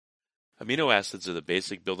Amino acids are the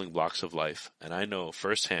basic building blocks of life, and I know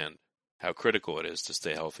firsthand how critical it is to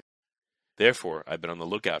stay healthy. Therefore, I've been on the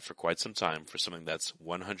lookout for quite some time for something that's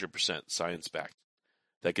 100% science-backed,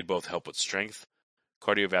 that could both help with strength,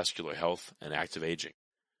 cardiovascular health, and active aging.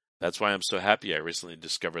 That's why I'm so happy I recently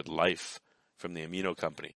discovered Life from the Amino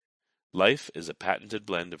Company. Life is a patented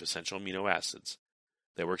blend of essential amino acids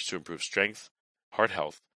that works to improve strength, heart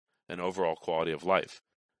health, and overall quality of life,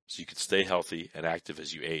 so you can stay healthy and active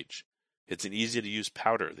as you age. It's an easy-to-use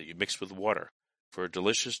powder that you mix with water for a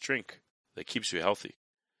delicious drink that keeps you healthy.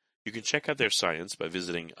 You can check out their science by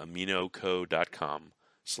visiting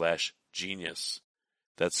aminoco.com/genius.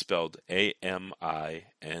 That's spelled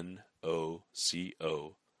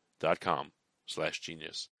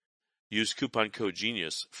AMINOCO.com/genius. Use coupon code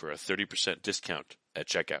GENIUS for a 30% discount at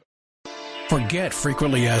checkout. Forget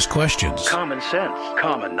frequently asked questions, common sense,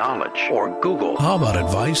 common knowledge, or Google. How about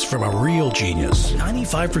advice from a real genius?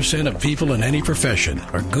 95% of people in any profession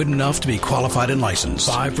are good enough to be qualified and licensed.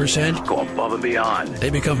 5% go above and beyond. They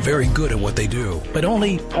become very good at what they do, but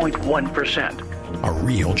only 0.1% are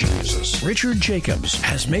real geniuses. Richard Jacobs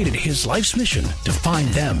has made it his life's mission to find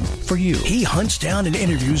them for you. He hunts down and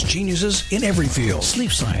interviews geniuses in every field: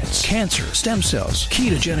 sleep science, cancer, stem cells,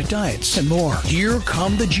 ketogenic diets, and more. Here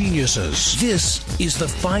come the geniuses. This is the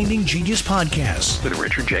Finding Genius Podcast with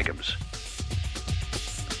Richard Jacobs.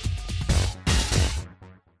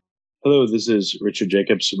 Hello, this is Richard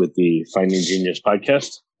Jacobs with the Finding Genius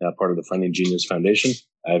Podcast, part of the Finding Genius Foundation.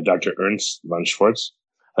 I have Dr. Ernst von Schwarz.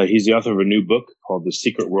 He's the author of a new book called The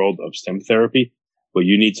Secret World of STEM Therapy, what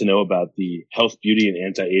you need to know about the health, beauty, and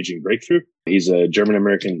anti-aging breakthrough. He's a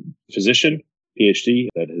German-American physician, PhD,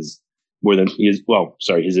 he's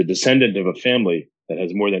a descendant of a family that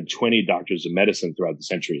has more than 20 doctors of medicine throughout the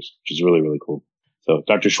centuries, which is really, really cool. So,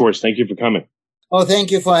 Dr. Schwarz, thank you for coming. Oh, thank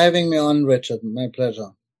you for having me on, Richard. My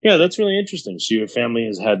pleasure. Yeah, that's really interesting. So your family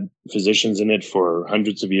has had physicians in it for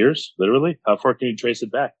hundreds of years, literally? How far can you trace it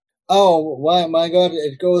back? Oh, my God,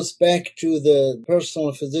 it goes back to the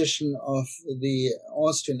personal physician of the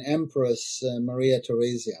Austrian Empress, Maria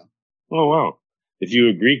Theresia. Oh, wow. If you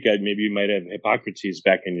were Greek, maybe you might have Hippocrates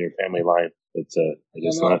back in your family line, but I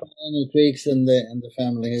guess not. Any Greeks in the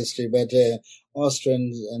family history, but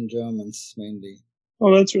Austrians and Germans mainly.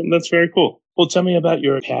 Oh, that's very cool. Well, tell me about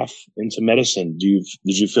your path into medicine. Did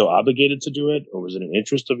you feel obligated to do it, or was it an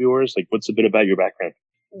interest of yours? Like, what's a bit about your background?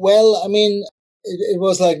 Well, I mean, it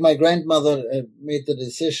was like my grandmother made the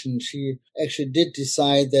decision. She actually did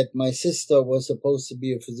decide that my sister was supposed to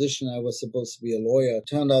be a physician. I was supposed to be a lawyer. It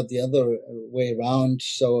turned out the other way around.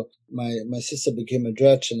 So my sister became a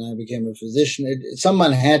judge and I became a physician.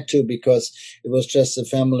 Someone had to, because it was just a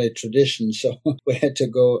family tradition. So we had to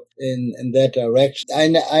go in that direction. I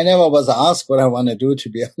never was asked what I want to do, to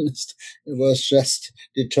be honest. It was just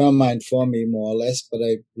determined for me, more or less, but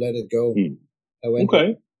I let it go.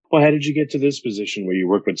 Okay. Well, how did you get to this position where you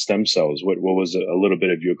work with stem cells? What was a little bit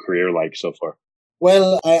of your career like so far?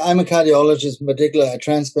 Well, I'm a cardiologist, in particular a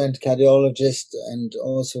transplant cardiologist and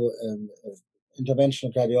also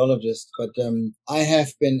interventional cardiologist. But I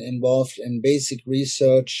have been involved in basic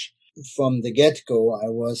research from the get-go. I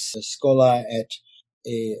was a scholar at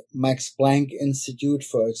a Max Planck Institute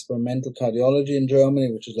for Experimental Cardiology in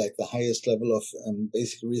Germany, which is like the highest level of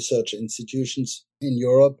basic research institutions in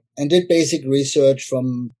Europe, and did basic research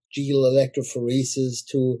from gel electrophoresis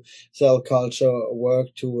to cell culture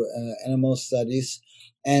work to animal studies.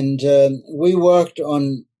 And we worked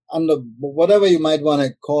on under whatever you might want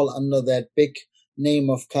to call under that big name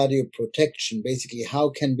of cardioprotection. Basically, how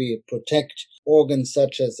can we protect organs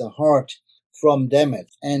such as the heart from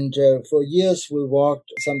damage? And for years we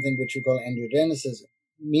worked something which we call angiogenesis,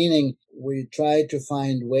 meaning we tried to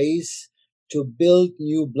find ways to build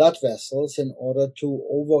new blood vessels in order to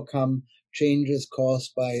overcome changes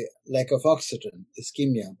caused by lack of oxygen,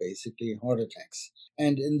 ischemia, basically heart attacks.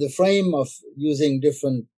 And in the frame of using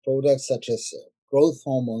different products such as growth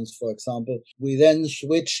hormones, for example, we then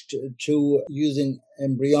switched to using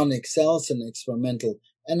embryonic cells in experimental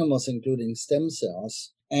animals, including stem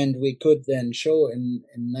cells. And we could then show in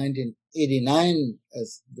 1989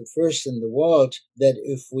 as the first in the world that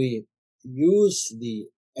if we use the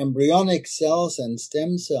embryonic cells and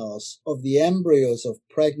stem cells of the embryos of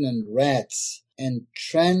pregnant rats and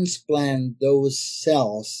transplant those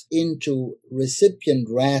cells into recipient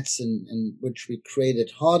rats in which we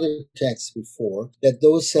created heart attacks before, that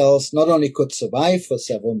those cells not only could survive for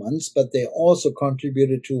several months, but they also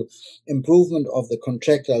contributed to improvement of the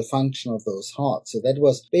contractile function of those hearts. So that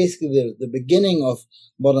was basically the beginning of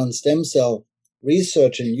modern stem cell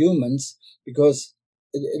research in humans, because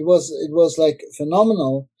it was like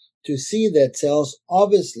phenomenal to see that cells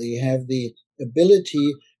obviously have the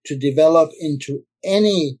ability to develop into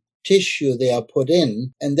any tissue they are put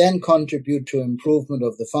in and then contribute to improvement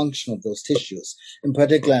of the function of those tissues, in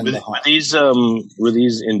particular in the heart. Were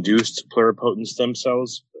these induced pluripotent stem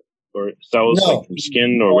cells or cells like from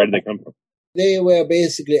skin, or where did they come from? They were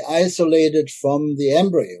basically isolated from the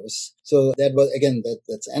embryos. So that was, again,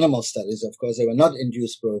 that's animal studies, of course. They were not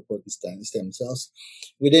induced pluripotent stem cells.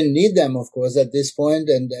 We didn't need them, of course, at this point.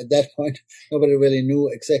 And at that point, nobody really knew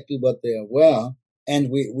exactly what they were. And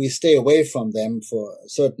we stay away from them for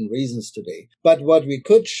certain reasons today. But what we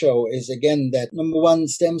could show is, again, that number one,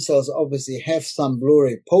 stem cells obviously have some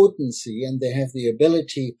pluripotency, and they have the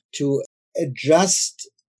ability to adjust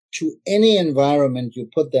to any environment you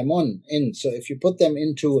put them in. So if you put them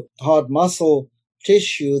into heart muscle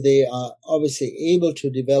tissue, they are obviously able to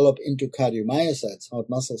develop into cardiomyocytes, heart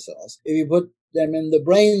muscle cells. If you put them in the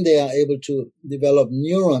brain, they are able to develop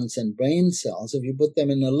neurons and brain cells. If you put them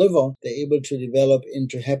in the liver, they're able to develop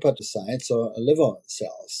into hepatocytes or liver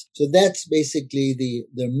cells. So that's basically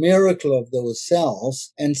the miracle of those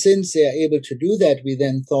cells. And since they are able to do that, we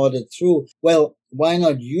then thought it through. Well, why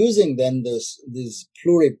not using then this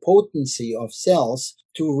pluripotency of cells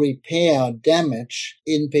to repair damage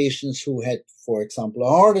in patients who had, for example, a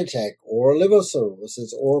heart attack or liver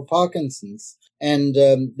cirrhosis or Parkinson's? And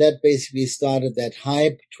that basically started that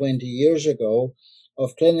hype 20 years ago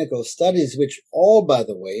of clinical studies, which all, by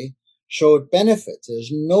the way, showed benefits. There's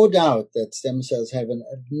no doubt that stem cells have an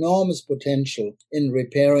enormous potential in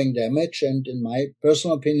repairing damage. And in my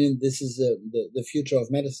personal opinion, this is the future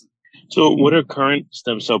of medicine. So what do current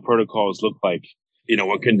stem cell protocols look like?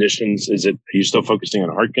 What conditions is it? Are you still focusing on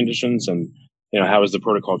heart conditions? And, how has the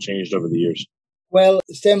protocol changed over the years? Well,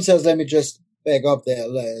 stem cells, let me just back up there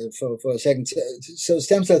for a second. So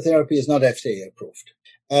stem cell therapy is not FDA approved.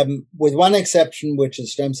 With one exception, which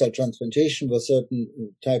is stem cell transplantation for certain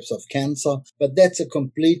types of cancer. But that's a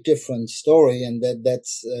complete different story, and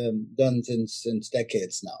that's done since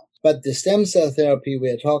decades now. But the stem cell therapy we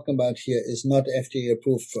are talking about here is not FDA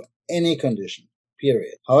approved for any condition,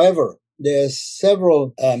 period. However, there's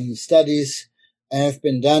several studies have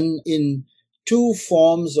been done in two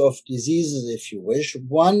forms of diseases, if you wish.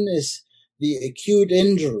 One is the acute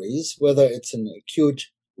injuries, whether it's an acute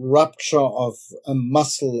rupture of a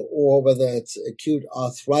muscle or whether it's acute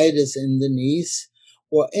arthritis in the knees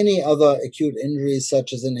or any other acute injuries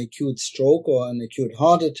such as an acute stroke or an acute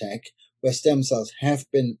heart attack, where stem cells have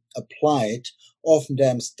been applied,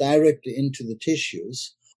 oftentimes directly into the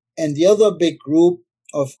tissues. And the other big group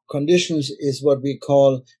of conditions is what we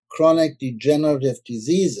call chronic degenerative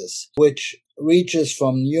diseases, which reaches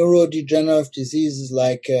from neurodegenerative diseases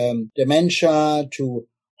like dementia to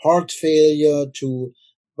heart failure to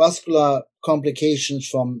vascular complications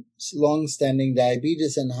from long-standing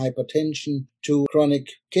diabetes and hypertension to chronic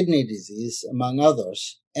kidney disease, among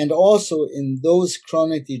others. And also in those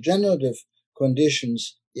chronic degenerative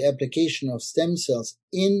conditions, the application of stem cells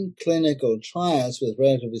in clinical trials with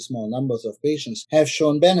relatively small numbers of patients have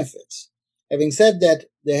shown benefits. Having said that,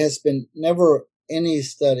 there has been never any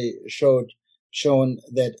study shown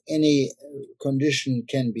that any condition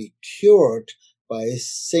can be cured by a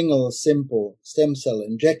single simple stem cell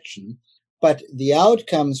injection, but the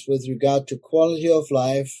outcomes with regard to quality of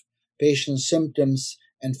life, patient symptoms,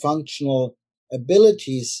 and functional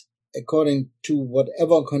abilities according to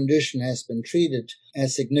whatever condition has been treated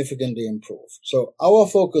has significantly improved. So our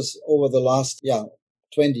focus over the last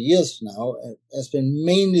 20 years now has been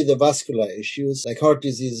mainly the vascular issues like heart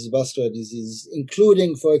diseases, vascular diseases,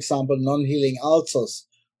 including, for example, non-healing ulcers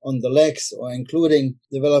on the legs, or including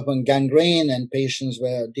developing gangrene, and patients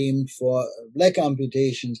were deemed for leg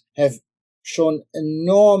amputations have shown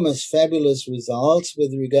enormous, fabulous results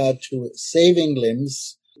with regard to saving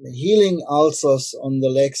limbs, healing ulcers on the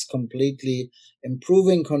legs completely,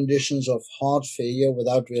 improving conditions of heart failure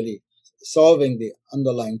without really solving the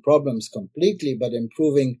underlying problems completely, but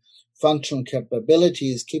improving functional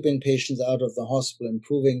capabilities, keeping patients out of the hospital,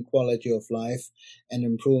 improving quality of life, and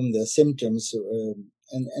improving their symptoms.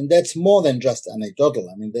 And that's more than just anecdotal.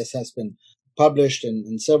 I mean, this has been published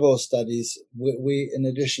in several studies. We, in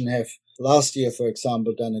addition, have last year, for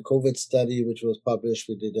example, done a COVID study, which was published.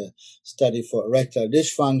 We did a study for erectile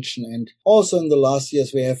dysfunction. And also in the last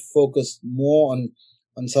years, we have focused more on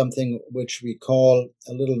something which we call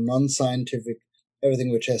a little non-scientific,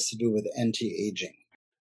 everything which has to do with anti-aging.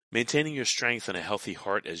 Maintaining your strength and a healthy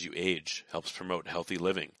heart as you age helps promote healthy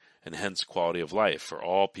living and hence quality of life for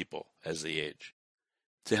all people as they age.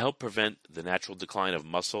 To help prevent the natural decline of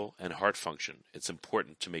muscle and heart function, it's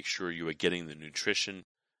important to make sure you are getting the nutrition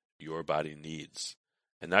your body needs.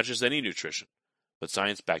 And not just any nutrition, but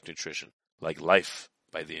science-backed nutrition, like Life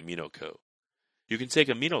by the Amino Co. You can take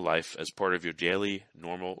Amino Life as part of your daily,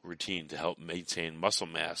 normal routine to help maintain muscle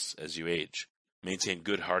mass as you age, maintain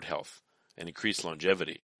good heart health, and increase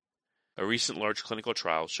longevity. A recent large clinical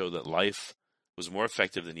trial showed that Life was more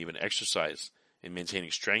effective than even exercise in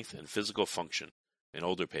maintaining strength and physical function in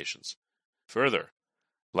older patients. Further,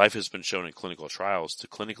 Life has been shown in clinical trials to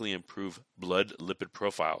clinically improve blood lipid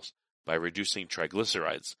profiles by reducing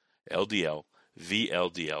triglycerides, LDL,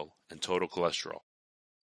 VLDL, and total cholesterol.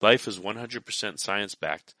 Life is 100%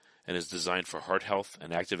 science-backed and is designed for heart health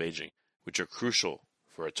and active aging, which are crucial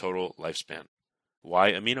for a total lifespan.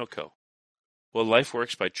 Why Amino Co? Well, Life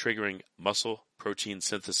works by triggering muscle protein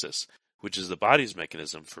synthesis, which is the body's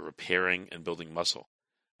mechanism for repairing and building muscle.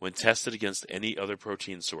 When tested against any other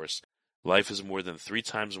protein source, Life is more than 3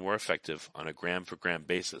 times more effective on a gram-for-gram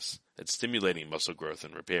basis at stimulating muscle growth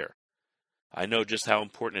and repair. I know just how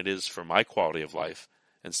important it is for my quality of life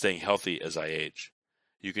and staying healthy as I age.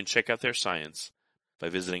 You can check out their science by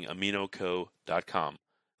visiting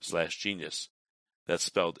aminoco.com/genius. That's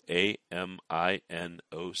spelled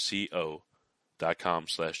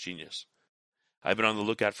AMINOCO.com/genius. I've been on the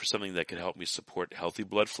lookout for something that can help me support healthy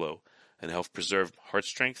blood flow and help preserve heart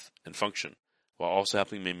strength and function, while also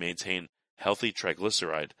helping me maintain healthy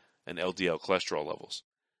triglyceride and LDL cholesterol levels.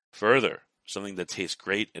 Further, something that tastes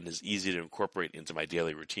great and is easy to incorporate into my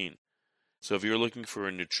daily routine. So if you're looking for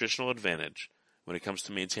a nutritional advantage when it comes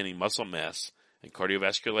to maintaining muscle mass and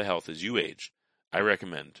cardiovascular health as you age, I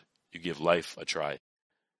recommend you give Life a try.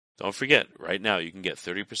 Don't forget, right now you can get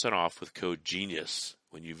 30% off with code GENIUS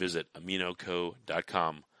when you visit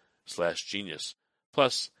aminoco.com/genius.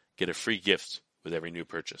 Plus, get a free gift with every new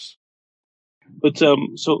purchase. But so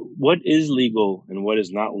what is legal and what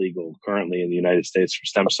is not legal currently in the United States for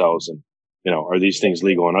stem cells? And, are these things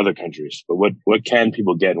legal in other countries? But what can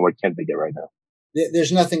people get and what can't they get right now?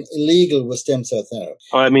 There's nothing illegal with stem cell therapy.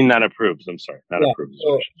 Oh, I mean, not approved. I'm sorry. Not approved.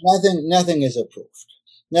 So nothing is approved.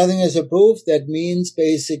 Nothing is approved. That means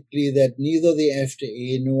basically that neither the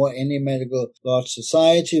FDA nor any medical large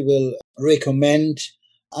society will recommend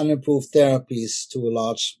unapproved therapies to a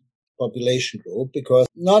large population group,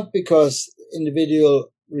 not because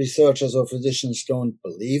individual researchers or physicians don't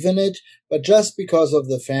believe in it, but just because of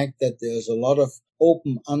the fact that there's a lot of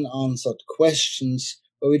open, unanswered questions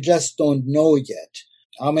where we just don't know yet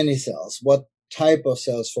how many cells, what type of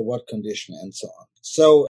cells for what condition, and so on.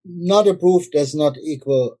 So not approved does not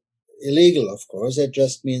equal illegal, of course. It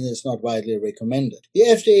just means it's not widely recommended. The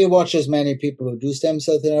FDA watches many people who do stem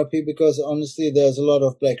cell therapy because, honestly, there's a lot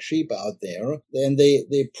of black sheep out there, and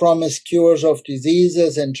they promise cures of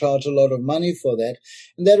diseases and charge a lot of money for that.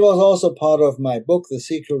 And that was also part of my book, The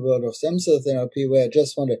Secret World of Stem Cell Therapy, where I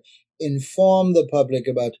just want to inform the public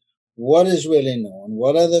about what is really known,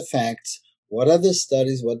 what are the facts, what are the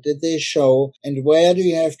studies, what did they show, and where do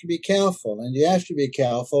you have to be careful? And you have to be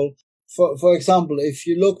careful. For example, if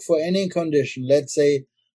you look for any condition, let's say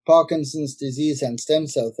Parkinson's disease and stem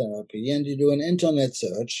cell therapy, and you do an internet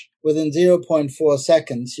search, within 0.4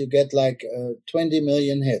 seconds, you get like 20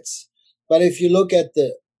 million hits. But if you look at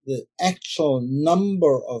the actual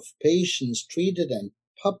number of patients treated and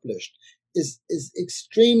published is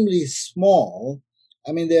extremely small.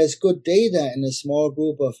 I mean, there's good data in a small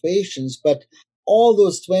group of patients, but all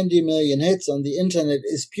those 20 million hits on the internet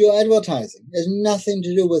is pure advertising. There's nothing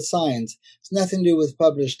to do with science. It's nothing to do with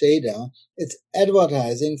published data. It's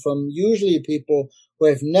advertising from usually people who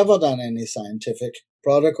have never done any scientific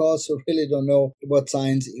protocols, who really don't know what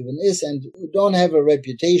science even is, and who don't have a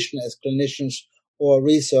reputation as clinicians or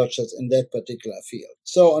researchers in that particular field.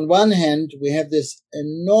 So on one hand, we have this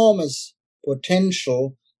enormous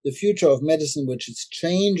potential, the future of medicine, which is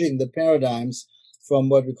changing the paradigms from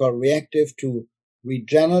what we call reactive to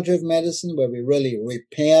regenerative medicine, where we really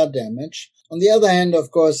repair damage. On the other hand,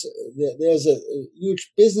 of course, there's a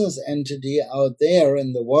huge business entity out there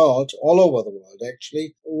in the world, all over the world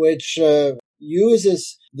actually, which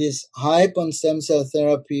uses this hype on stem cell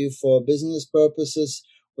therapy for business purposes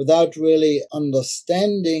without really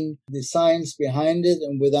understanding the science behind it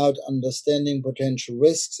and without understanding potential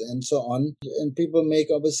risks and so on. And people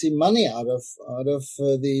make obviously money out of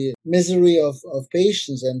the misery of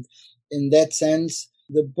patients. And in that sense,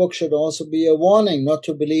 the book should also be a warning not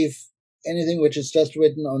to believe anything which is just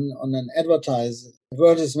written on an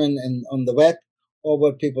advertisement on the web or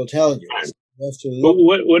what people tell you. So you have to look.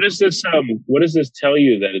 What does this tell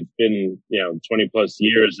you that it's been 20 plus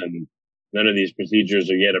years and none of these procedures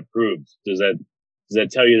are yet approved? Does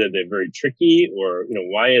that tell you that they're very tricky, or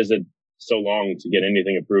why is it so long to get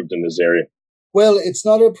anything approved in this area? Well, it's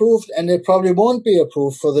not approved, and it probably won't be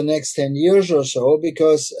approved for the next 10 years or so,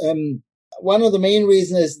 because One of the main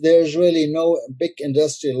reasons is there's really no big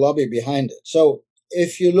industrial lobby behind it. So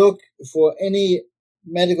if you look for any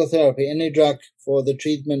medical therapy, any drug for the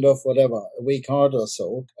treatment of whatever, a weak heart or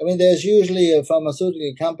so, I mean, there's usually a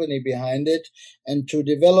pharmaceutical company behind it. And to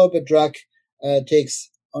develop a drug takes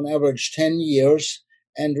on average 10 years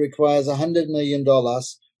and requires $100 million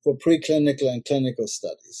for preclinical and clinical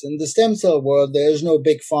studies. In the stem cell world, there is no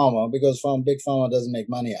big pharma because big pharma doesn't make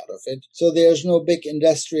money out of it. So there's no big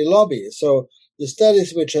industry lobby. So the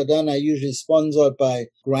studies which are done are usually sponsored by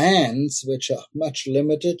grants, which are much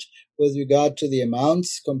limited with regard to the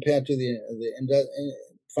amounts compared to the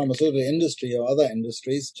pharmaceutical industry or other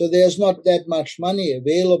industries. So there's not that much money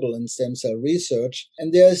available in stem cell research.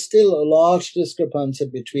 And there is still a large discrepancy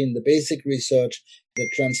between the basic research, the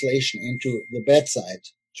translation into the bedside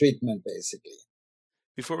treatment, basically.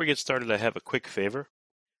 Before we get started, I have a quick favor.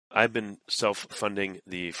 I've been self-funding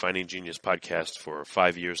the Finding Genius podcast for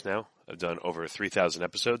 5 years now. I've done over 3,000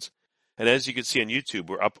 episodes. And as you can see on YouTube,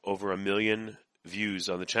 we're up over 1 million views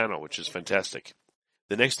on the channel, which is fantastic.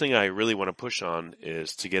 The next thing I really want to push on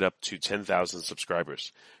is to get up to 10,000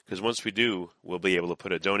 subscribers. Because once we do, we'll be able to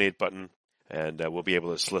put a donate button and we'll be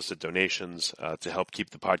able to solicit donations to help keep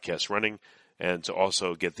the podcast running and to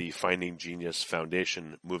also get the Finding Genius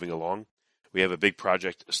Foundation moving along. We have a big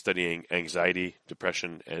project studying anxiety,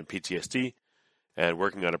 depression, and PTSD, and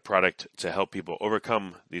working on a product to help people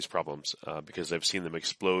overcome these problems because I've seen them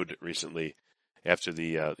explode recently after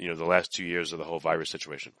the last 2 years of the whole virus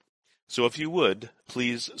situation. So if you would,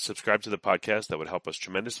 please subscribe to the podcast. That would help us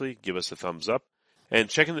tremendously. Give us a thumbs up. And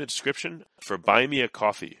check in the description for Buy Me a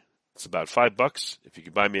Coffee. It's about $5. If you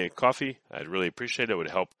could buy me a coffee, I'd really appreciate it. It would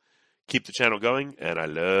help keep the channel going, and I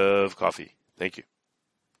love coffee. Thank you.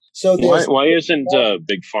 So why isn't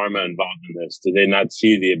Big Pharma involved in this? Do they not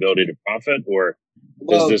see the ability to profit, or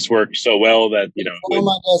does this work so well that,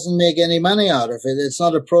 Pharma doesn't make any money out of it? It's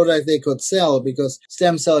not a product they could sell because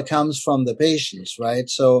stem cell comes from the patients, right?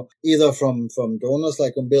 So either from donors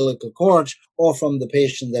like umbilical cord or from the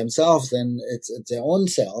patient themselves, then it's their own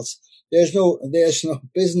cells. There's no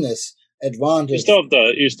business advantage.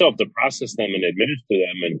 You still have to process them and administer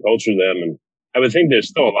them and culture them, and I would think there's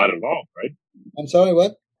still a lot involved, right? I'm sorry,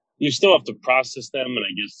 what? You still have to process them and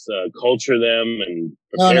I guess culture them and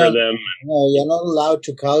prepare them. No, you're not allowed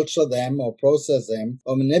to culture them or process them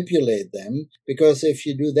or manipulate them, because if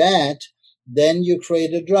you do that, then you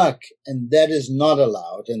create a drug, and that is not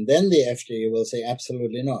allowed. And then the FDA will say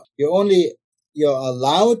absolutely not. You're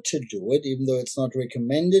allowed to do it, even though it's not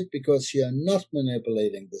recommended, because you're not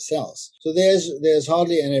manipulating the cells. So there's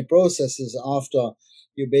hardly any processes after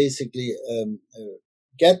you basically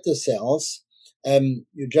get the cells.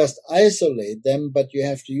 You just isolate them, but you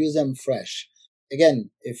have to use them fresh. Again,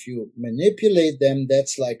 if you manipulate them,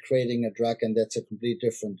 that's like creating a drug, and that's a complete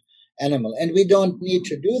different animal. And we don't need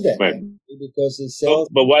to do that, right, because the cells.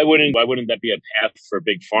 But why wouldn't that be a path for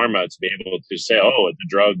Big Pharma to be able to say, oh, it's a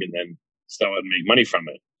drug, and then sell it and make money from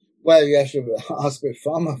it? Well, you have to ask Big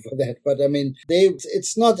Pharma for that. But I mean,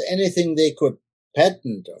 it's not anything they could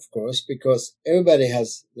patent, of course, because everybody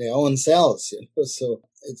has their own cells, so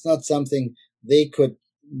it's not something they could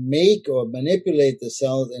make or manipulate the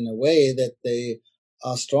cells in a way that they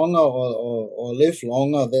are stronger or live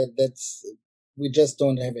longer. We just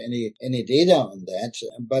don't have any data on that.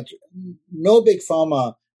 But no big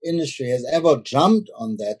pharma industry has ever jumped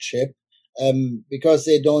on that ship because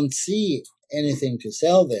they don't see anything to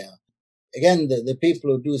sell there. Again, the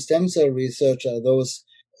people who do stem cell research are those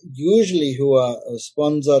usually who are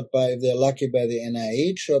sponsored by, if they're lucky, by the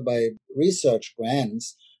NIH or by research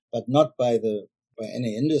grants, but not by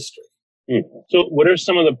any industry. So what are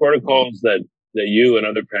some of the protocols that you and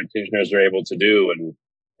other practitioners are able to do? And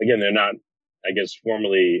again, they're not, I guess,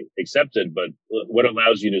 formally accepted, but what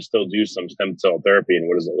allows you to still do some stem cell therapy, and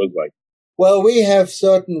what does it look like? Well, we have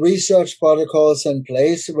certain research protocols in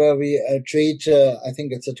place where we treat, I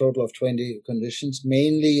think it's a total of 20 conditions,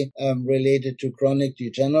 mainly related to chronic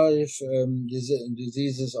degenerative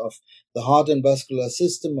diseases of the heart and vascular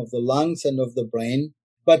system, of the lungs, and of the brain.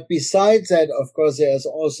 But besides that, of course, there's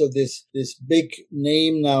also this big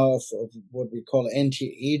name now of what we call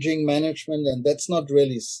anti-aging management, and that's not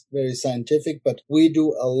really very scientific, but we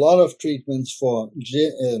do a lot of treatments for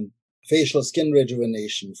facial skin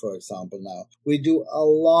rejuvenation, for example, now. We do a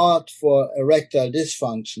lot for erectile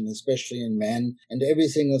dysfunction, especially in men, and every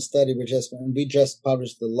single study we just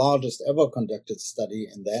published the largest ever conducted study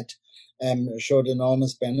in that, showed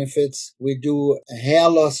enormous benefits. We do hair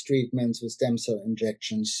loss treatments with stem cell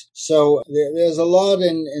injections. So there's a lot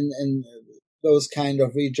in those kind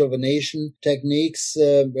of rejuvenation techniques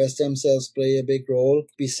where stem cells play a big role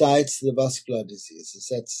besides the vascular diseases.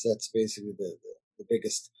 That's basically the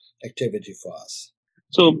biggest activity for us.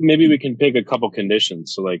 So maybe we can pick a couple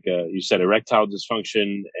conditions. So like you said, erectile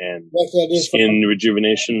dysfunction and skin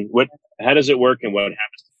rejuvenation. How does it work and what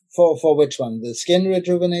happens? For which one? The skin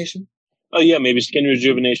rejuvenation? Oh, yeah, maybe skin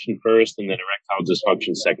rejuvenation first and then erectile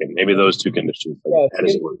dysfunction second. Maybe those two conditions. Yeah, how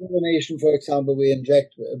does skin it work? rejuvenation, for example, we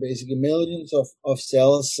inject basically millions of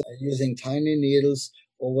cells using tiny needles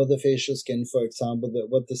over the facial skin, for example.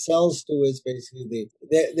 What the cells do is basically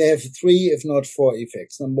they have 3, if not 4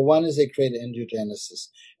 effects. Number one is they create angiogenesis,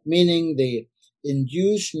 meaning they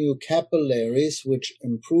induce new capillaries which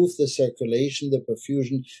improve the circulation, the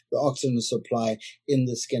perfusion, the oxygen supply in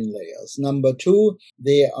the skin layers. Number 2,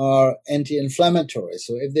 they are anti-inflammatory.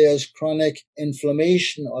 So if there's chronic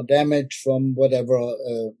inflammation or damage from whatever,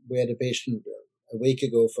 we had a patient a week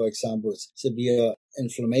ago, for example, with severe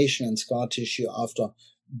inflammation and scar tissue after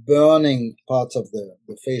burning parts of the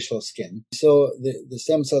facial skin. So the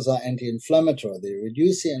stem cells are anti-inflammatory. They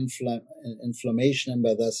reduce the inflammation and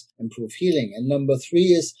by thus improve healing. And number 3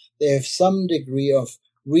 is they have some degree of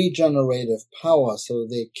regenerative power, so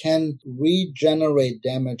they can regenerate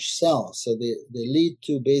damaged cells. So they lead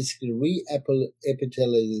to basically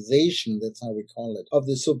re-epithelialization, that's how we call it, of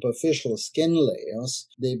the superficial skin layers.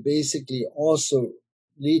 They basically also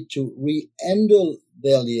lead to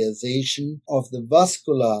re-endothelialization of the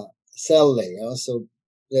vascular cell layer. So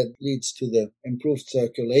that leads to the improved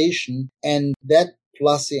circulation. And that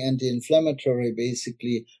plus the anti-inflammatory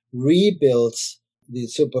basically rebuilds the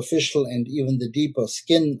superficial and even the deeper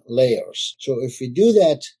skin layers. So if we do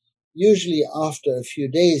that, usually after a few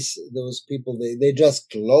days, those people, they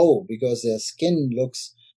just glow because their skin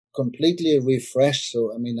looks completely refreshed.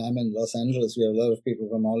 So, I mean, I'm in Los Angeles. We have a lot of people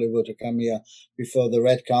from Hollywood who come here before the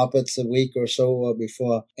red carpets a week or so, or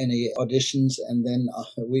before any auditions. And then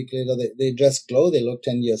a week later, they just glow. They look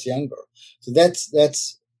 10 years younger. So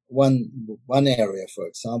that's one area, for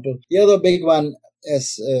example. The other big one,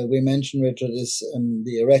 as we mentioned, Richard, is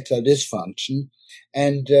the erectile dysfunction.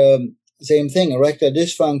 And same thing, erectile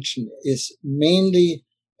dysfunction is mainly,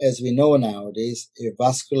 as we know nowadays, a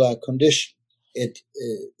vascular condition. It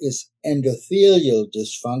is endothelial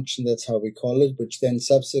dysfunction, that's how we call it, which then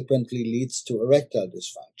subsequently leads to erectile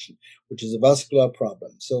dysfunction, which is a vascular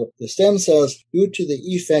problem. So the stem cells, due to the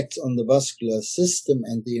effects on the vascular system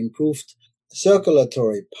and the improved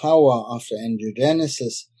circulatory power after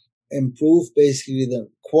angiogenesis, improve basically the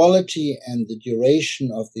quality and the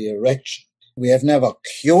duration of the erection. We have never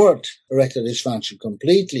cured erectile dysfunction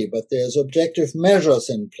completely, but there's objective measures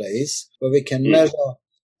in place where we can measure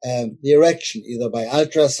the erection, either by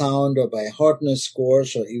ultrasound or by hardness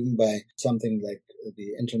scores, or even by something like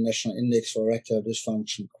the International Index for Erectile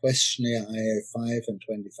Dysfunction Questionnaire, IA5 and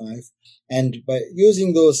 25. And by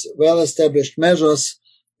using those well-established measures,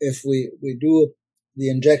 if we do the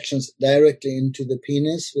injections directly into the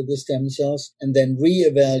penis with the stem cells and then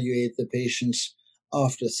reevaluate the patients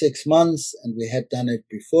after 6 months, and we had done it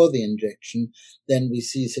before the injection, then we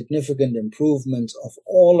see significant improvements of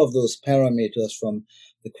all of those parameters, from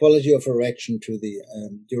the quality of erection to the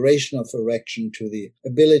duration of erection to the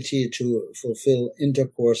ability to fulfill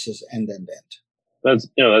intercourses and. That's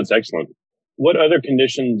excellent. What other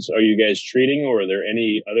conditions are you guys treating, or are there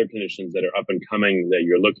any other conditions that are up and coming that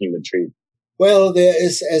you're looking to treat? Well, there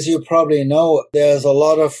is, as you probably know, there's a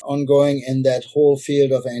lot of ongoing in that whole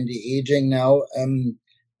field of anti-aging now. And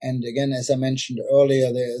again, as I mentioned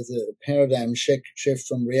earlier, there is a paradigm shift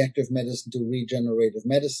from reactive medicine to regenerative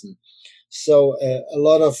medicine. So a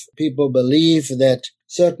lot of people believe that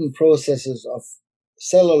certain processes of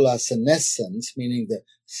cellular senescence, meaning the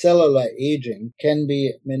cellular aging, can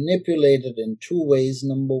be manipulated in 2 ways.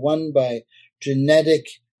 Number one, by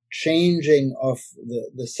genetic changing of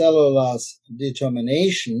the cellular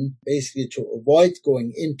determination, basically to avoid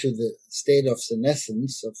going into the state of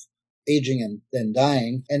senescence, of aging and then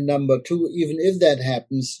dying. And number 2, even if that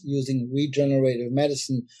happens, using regenerative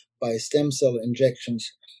medicine by stem cell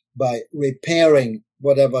injections, by repairing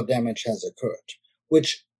whatever damage has occurred,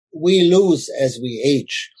 which we lose as we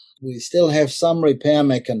age. We still have some repair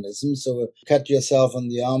mechanisms. So cut yourself on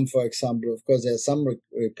the arm, for example, of course there's some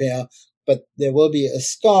repair, but there will be a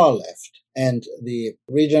scar left. And the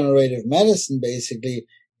regenerative medicine basically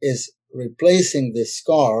is replacing this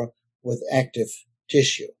scar with active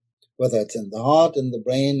tissue, whether it's in the heart, in the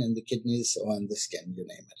brain, in the kidneys, or in the skin, you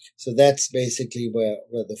name it. So that's basically where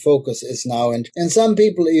the focus is now. And some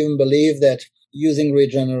people even believe that using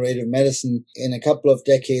regenerative medicine, in a couple of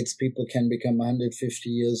decades, people can become 150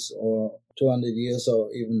 years or 200 years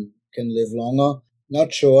or even can live longer.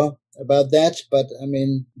 Not sure. about that, but I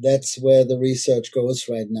mean, that's where the research goes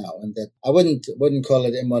right now. And that I wouldn't call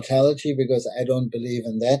it immortality because I don't believe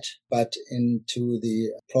in that, but into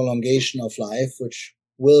the prolongation of life, which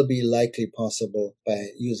will be likely possible by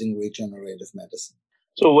using regenerative medicine.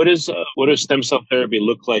 So what does stem cell therapy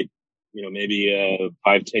look like, maybe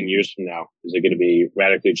 5-10 years from now? Is it going to be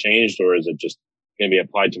radically changed, or is it just going to be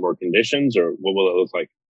applied to more conditions, or what will it look like?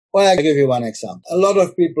 Well, I'll give you one example. A lot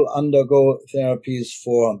of people undergo therapies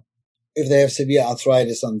for if they have severe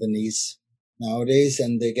arthritis on the knees nowadays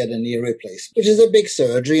and they get a knee replacement, which is a big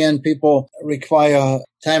surgery and people require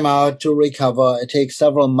time out to recover. It takes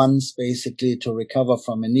several months basically to recover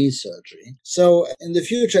from a knee surgery. So in the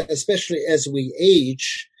future, especially as we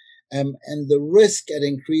age, and the risk at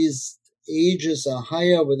increased ages are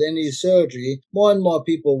higher with any surgery, more and more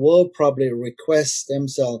people will probably request stem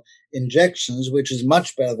cell injections, which is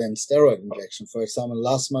much better than steroid injection. For example,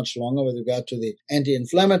 lasts much longer with regard to the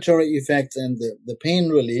anti-inflammatory effects and the pain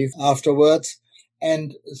relief afterwards.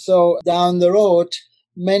 And so down the road,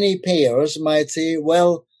 many payers might say,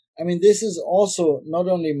 well, I mean, this is also not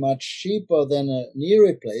only much cheaper than a knee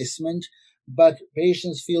replacement, but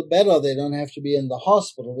patients feel better. They don't have to be in the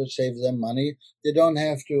hospital, which saves them money. They don't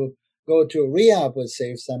have to go to rehab, which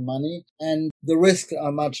saves them money, and the risks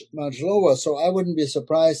are much, much lower. So I wouldn't be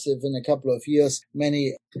surprised if in a couple of years,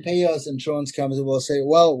 many payers, insurance companies will say,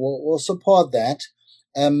 well, we'll support that,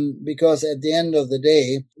 because at the end of the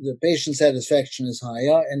day, the patient satisfaction is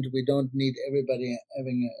higher and we don't need everybody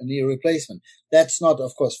having a knee replacement. That's not,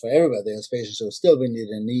 of course, for everybody. There's patients who still will need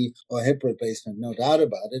a knee or hip replacement, no doubt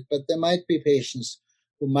about it, but there might be patients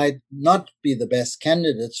who might not be the best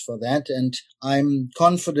candidates for that. And I'm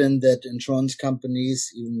confident that insurance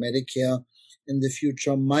companies, even Medicare in the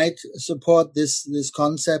future, might support this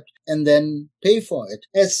concept and then pay for it,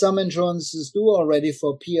 as some insurances do already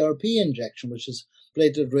for PRP injection, which is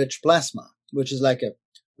platelet-rich plasma, which is like a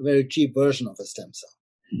very cheap version of a stem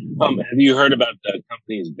cell. Have you heard about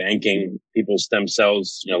companies banking people's stem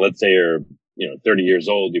cells? Let's say you're 30 years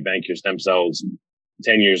old, you bank your stem cells.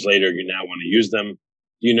 10 years later, you now want to use them.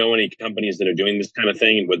 Do you know any companies that are doing this kind of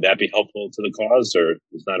thing? And would that be helpful to the cause, or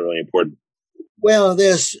it's not really important? Well,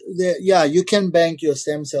 you can bank your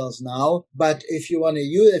stem cells now, but if you want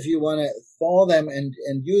to thaw them and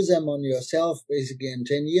use them on yourself, basically in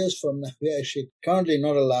 10 years from now, we're actually currently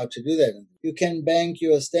not allowed to do that. You can bank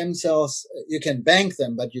your stem cells, you can bank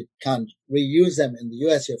them, but you can't reuse them in the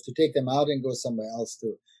US. You have to take them out and go somewhere else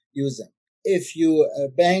to use them. If you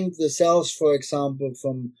bank the cells, for example,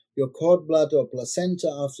 from your cord blood or placenta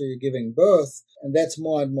after you're giving birth, and that's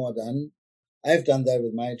more and more done. I've done that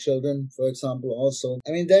with my children, for example, also.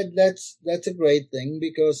 I mean, that's a great thing,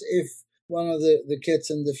 because if one of the kids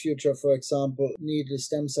in the future, for example, need a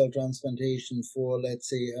stem cell transplantation for, let's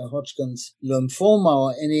say, a Hodgkin's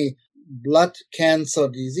lymphoma or any blood cancer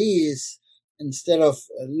disease, instead of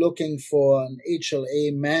looking for an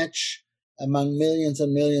HLA match among millions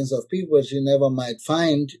and millions of people, which you never might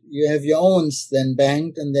find, you have your own then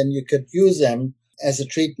banked, and then you could use them as a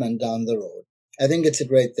treatment down the road. I think it's a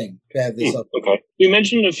great thing to have this. Okay. You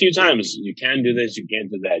mentioned a few times, you can do this, you can't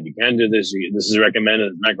do that. You can do this. This is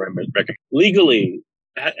recommended, not recommended. Legally,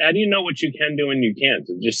 how do you know what you can do and you can't?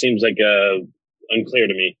 It just seems like unclear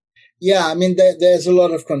to me. Yeah, I mean, there's a lot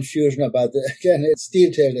of confusion about it. Again, it's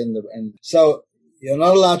detailed so you're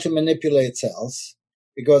not allowed to manipulate cells,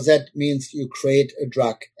 because that means you create a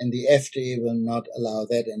drug, and the FDA will not allow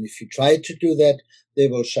that. And if you try to do that, they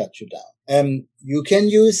will shut you down. You can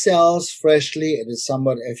use cells freshly. It is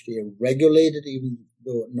somewhat FDA regulated, even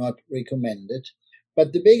though not recommended.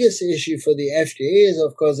 But the biggest issue for the FDA is,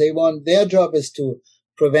 of course, their job is to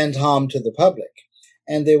prevent harm to the public.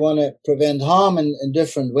 And they want to prevent harm in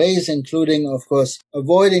different ways, including, of course,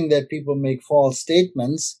 avoiding that people make false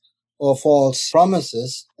statements or false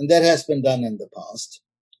promises. And that has been done in the past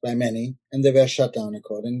by many, and they were shut down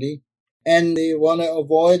accordingly. And they want to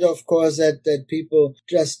avoid, of course, that people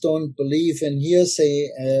just don't believe in hearsay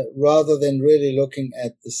rather than really looking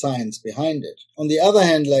at the science behind it. On the other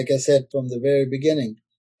hand, like I said from the very beginning,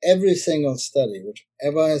 every single study which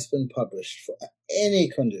ever has been published for any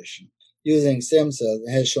condition using stem cells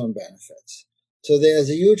has shown benefits. So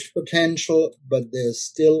there's a huge potential, but there's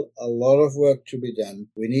still a lot of work to be done.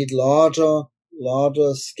 We need larger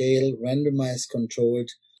scale, randomized,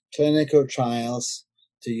 controlled clinical trials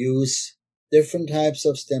to use different types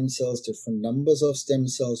of stem cells, different numbers of stem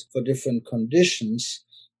cells for different conditions,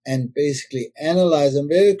 and basically analyze them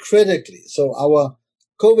very critically. So our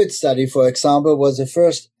COVID study, for example, was the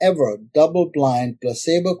first ever double-blind,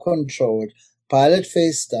 placebo-controlled pilot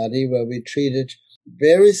phase study where we treated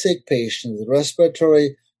very sick patients with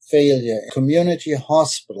respiratory failure community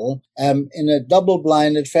hospital in a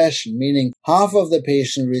double-blinded fashion, meaning half of the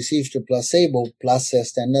patient received a placebo plus their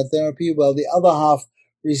standard therapy, while the other half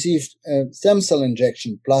received a stem cell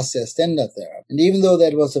injection plus their standard therapy. And even though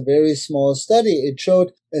that was a very small study, it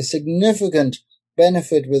showed a significant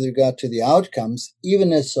benefit with regard to the outcomes,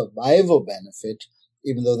 even a survival benefit,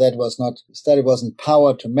 even though that was not, the study wasn't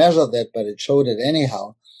powered to measure that, but it showed it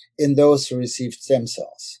anyhow, in those who received stem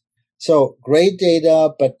cells. So great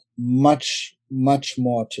data, but much, much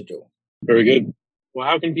more to do. Very good. Well,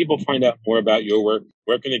 how can people find out more about your work?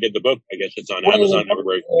 Where can they get the book? I guess it's on Amazon or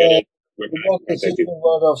where you can get it. The book, The Secret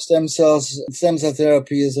World of Stem Cells, Stem Cell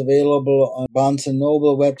Therapy, is available on Barnes &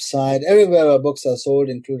 Noble website, everywhere where books are sold,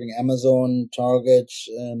 including Amazon, Target,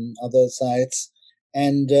 other sites.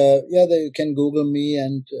 And they can Google me,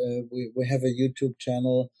 and we have a YouTube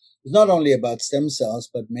channel. It's not only about stem cells,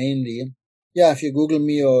 but mainly, if you Google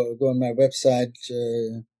me or go on my website,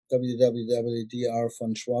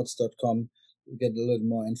 www.drvonschwarz.com, you get a little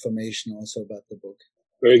more information also about the book.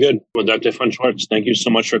 Very good. Well, Dr. von Schwarz, thank you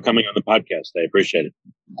so much for coming on the podcast. I appreciate it.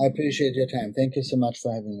 I appreciate your time. Thank you so much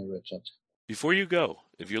for having me, Richard. Before you go,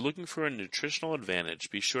 if you're looking for a nutritional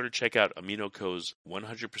advantage, be sure to check out AminoCo's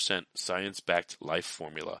 100% science-backed life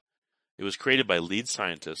formula. It was created by lead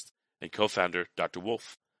scientist and co-founder Dr.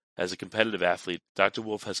 Wolf. As a competitive athlete, Dr.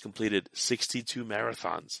 Wolf has completed 62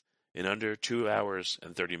 marathons in under 2 hours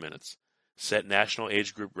and 30 minutes, set national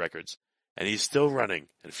age group records, and he's still running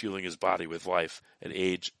and fueling his body with life at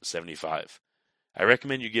age 75. I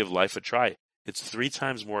recommend you give life a try. It's 3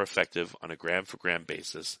 times more effective on a gram-for-gram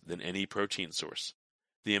basis than any protein source.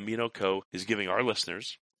 The AminoCo is giving our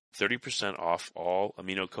listeners 30% off all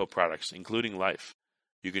AminoCo products, including Life.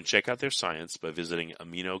 You can check out their science by visiting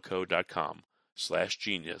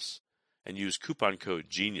aminoco.com/genius and use coupon code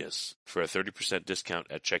GENIUS for a 30% discount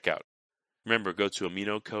at checkout. Remember, go to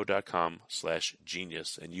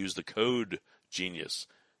aminoco.com/genius and use the code GENIUS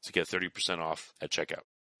to get 30% off at checkout.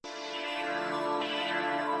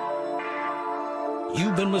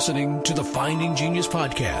 You've been listening to the Finding Genius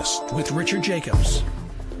podcast with Richard Jacobs.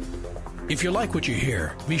 If you like what you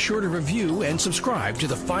hear, be sure to review and subscribe to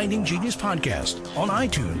the Finding Genius podcast on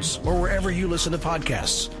iTunes or wherever you listen to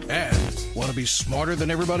podcasts. And want to be smarter than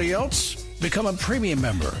everybody else? Become a premium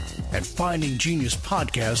member at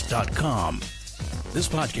findinggeniuspodcast.com. This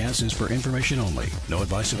podcast is for information only. No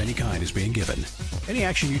advice of any kind is being given. Any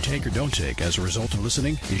action you take or don't take as a result of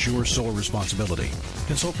listening is your sole responsibility.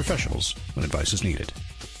 Consult professionals when advice is needed.